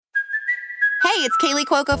Hey, it's Kaylee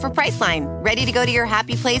Cuoco for Priceline. Ready to go to your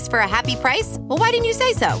happy place for a happy price? Well, why didn't you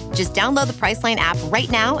say so? Just download the Priceline app right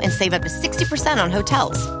now and save up to 60% on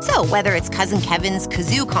hotels. So whether it's Cousin Kevin's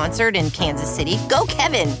Kazoo Concert in Kansas City, go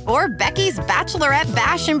Kevin, or Becky's Bachelorette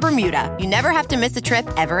Bash in Bermuda, you never have to miss a trip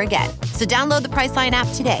ever again. So download the Priceline app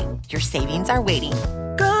today. Your savings are waiting.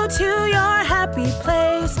 Go to your happy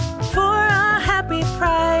place for a happy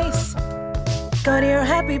price. Go to your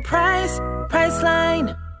happy price,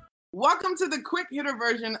 Priceline. Welcome to the quick hitter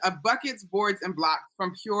version of Buckets, Boards, and Blocks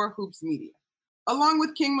from Pure Hoops Media. Along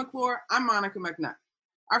with King McClure, I'm Monica McNutt.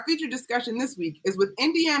 Our featured discussion this week is with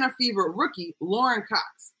Indiana Fever rookie Lauren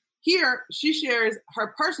Cox. Here, she shares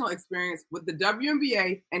her personal experience with the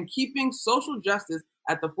WNBA and keeping social justice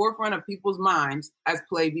at the forefront of people's minds as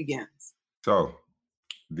play begins. So,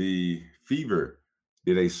 the Fever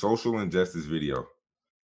did a social injustice video,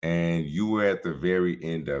 and you were at the very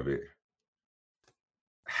end of it.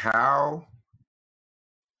 How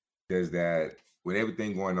does that, with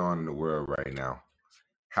everything going on in the world right now,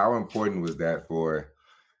 how important was that for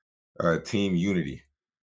team unity?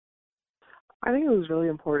 I think it was really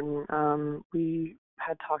important. We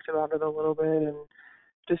had talked about it a little bit and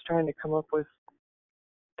just trying to come up with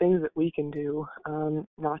things that we can do,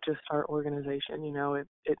 not just our organization. You know, it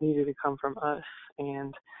needed to come from us.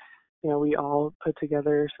 And, you know, we all put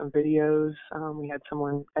together some videos. We had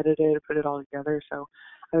someone edit it, put it all together. So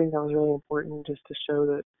I think that was really important just to show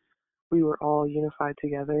that we were all unified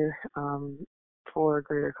together for a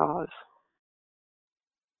greater cause.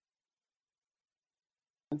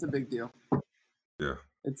 It's a big deal. Yeah.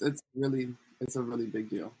 It's a really big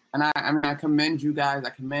deal. And I commend you guys.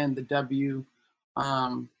 I commend the W.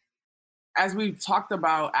 As we've talked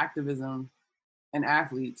about activism and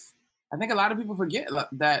athletes, I think a lot of people forget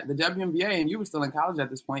that the WNBA, and you were still in college at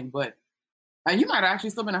this point, and you might have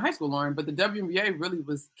actually still been in high school, Lauren, but the WNBA really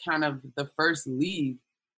was kind of the first league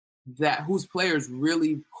whose players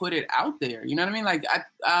really put it out there. You know what I mean? Like,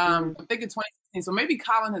 I'm thinking 2016, so maybe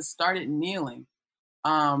Colin has started kneeling.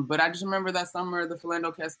 But I just remember that summer, the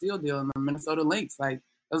Philando Castile deal in the Minnesota Lynx. Like,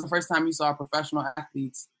 that was the first time you saw professional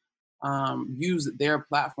athletes use their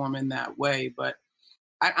platform in that way. But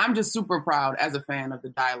I'm just super proud as a fan of the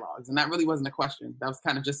dialogues. And that really wasn't a question. That was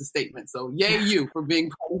kind of just a statement. So yay you for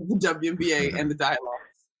being part of the WNBA and the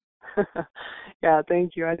dialogues. Yeah,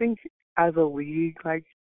 thank you. I think as a league, like,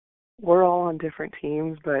 we're all on different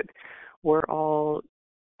teams, but we're all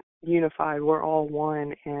unified. We're all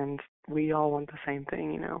one, and we all want the same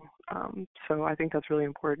thing, you know. So I think that's really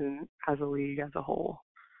important as a league as a whole.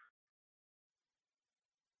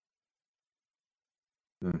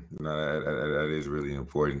 No, that is really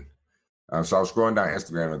important. So I was scrolling down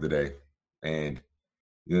Instagram the other day, and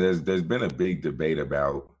you know, there's been a big debate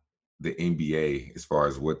about the NBA as far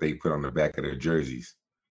as what they put on the back of their jerseys.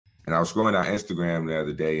 And I was scrolling down Instagram the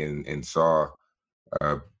other day and saw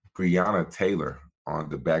Breonna Taylor on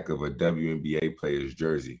the back of a WNBA player's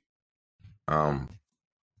jersey.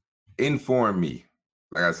 Inform me.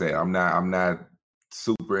 Like I said, I'm not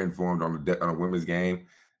super informed on the women's game.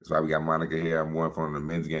 That's why we got Monica here. I'm more informed on the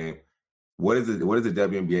men's game. What is the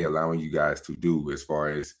WNBA allowing you guys to do as far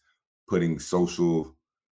as putting social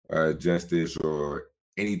justice or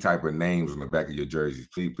any type of names on the back of your jerseys?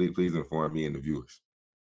 Please inform me and the viewers.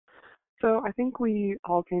 So I think we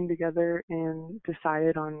all came together and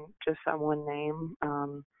decided on just that one name.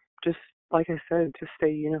 Just like I said, to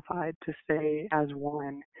stay unified, to stay as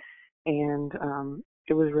one. And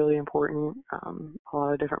it was really important. A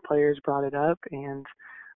lot of different players brought it up, and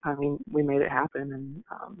I mean, we made it happen, and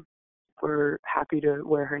we're happy to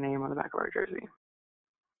wear her name on the back of our jersey.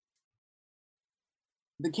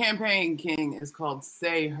 The campaign, King, is called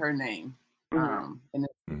Say Her Name. And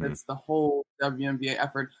it's the whole WNBA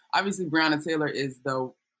effort. Obviously, Breonna Taylor is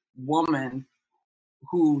the woman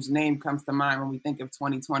whose name comes to mind when we think of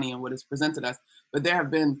 2020 and what it's presented us. But there have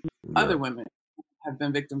been other women who have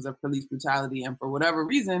been victims of police brutality, and for whatever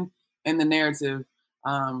reason, in the narrative,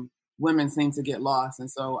 women seem to get lost. And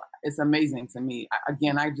so it's amazing to me.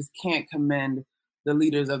 Again, I just can't commend the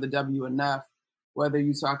leaders of the W enough, whether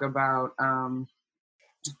you talk about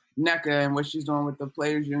NECA and what she's doing with the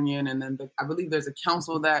Players Union. And then I believe there's a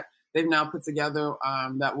council that they've now put together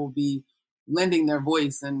that will be lending their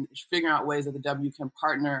voice and figuring out ways that the W can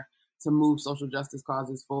partner to move social justice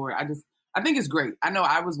causes forward. I think it's great. I know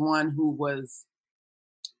I was one who was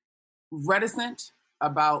reticent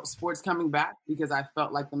about sports coming back because I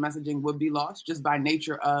felt like the messaging would be lost just by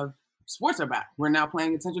nature of sports are back. We're now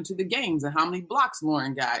paying attention to the games and how many blocks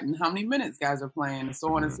Lauren got and how many minutes guys are playing and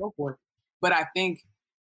so on and so forth. But I think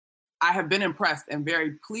I have been impressed and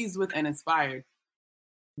very pleased with and inspired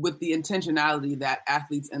with the intentionality that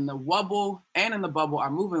athletes in the bubble and in the bubble are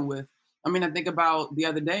moving with. I mean, I think about the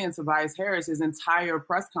other day in Tobias Harris, his entire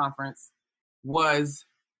press conference was,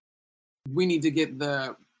 we need to get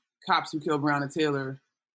the cops who killed Breonna Taylor,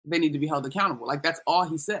 they need to be held accountable. Like, that's all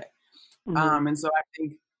he said. And so I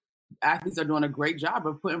think athletes are doing a great job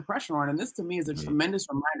of putting pressure on. And this, to me, is a tremendous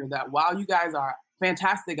reminder that while you guys are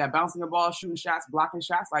fantastic at bouncing the ball, shooting shots, blocking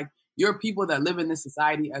shots, like, you're people that live in this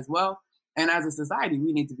society as well. And as a society,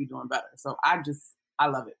 we need to be doing better. So I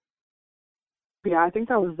love it. Yeah, I think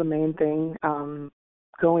that was the main thing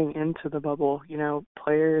going into the bubble. You know,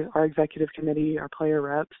 players, our executive committee, our player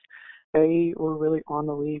reps, they were really on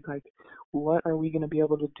the league. Like, what are we going to be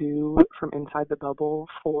able to do from inside the bubble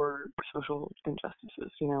for social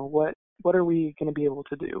injustices? You know, what are we going to be able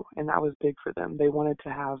to do? And that was big for them. They wanted to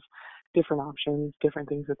have different options, different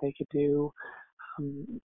things that they could do,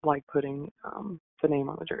 like putting the name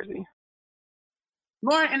on the jersey.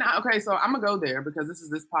 Lauren, and okay, so I'm gonna go there because this is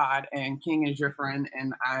this pod, and King is your friend,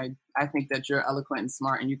 and I think that you're eloquent and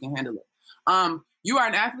smart, and you can handle it. You are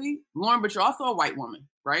an athlete, Lauren, but you're also a white woman,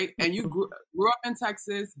 right? And you grew up in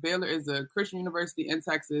Texas. Baylor is a Christian university in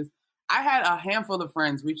Texas. I had a handful of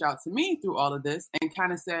friends reach out to me through all of this and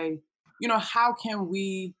kind of say, you know, how can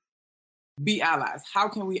we be allies? How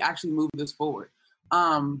can we actually move this forward?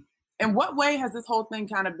 In what way has this whole thing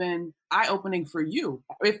kind of been eye-opening for you?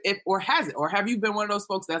 Or has it? Or have you been one of those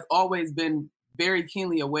folks that's always been very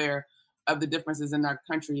keenly aware of the differences in our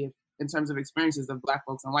country in terms of experiences of Black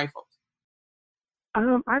folks and white folks? I've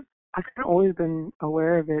kind of always been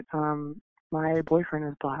aware of it. My boyfriend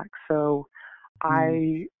is Black, so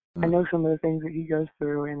I know some of the things that he goes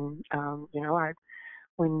through, and you know,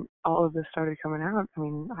 when all of this started coming out, I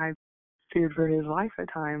mean, I feared for his life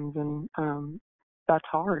at times, and that's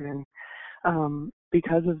hard. And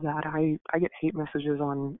because of that, I get hate messages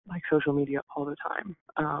on like social media all the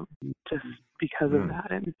time, just because of that.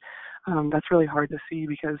 And that's really hard to see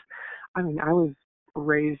because, I mean, I was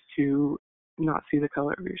raised to not see the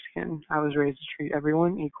color of your skin. I was raised to treat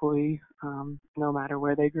everyone equally, no matter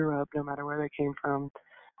where they grew up, no matter where they came from,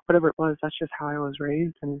 whatever it was. That's just how I was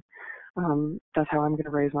raised, and that's how I'm going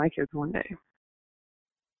to raise my kids one day.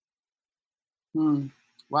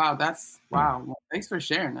 Wow, wow. Well, thanks for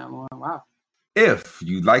sharing that, Lauren. Wow. If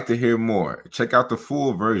you'd like to hear more, check out the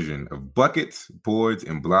full version of Buckets, Boards,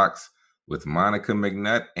 and Blocks with Monica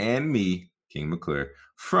McNutt and me, King McClure,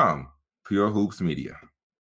 from Pure Hoops Media.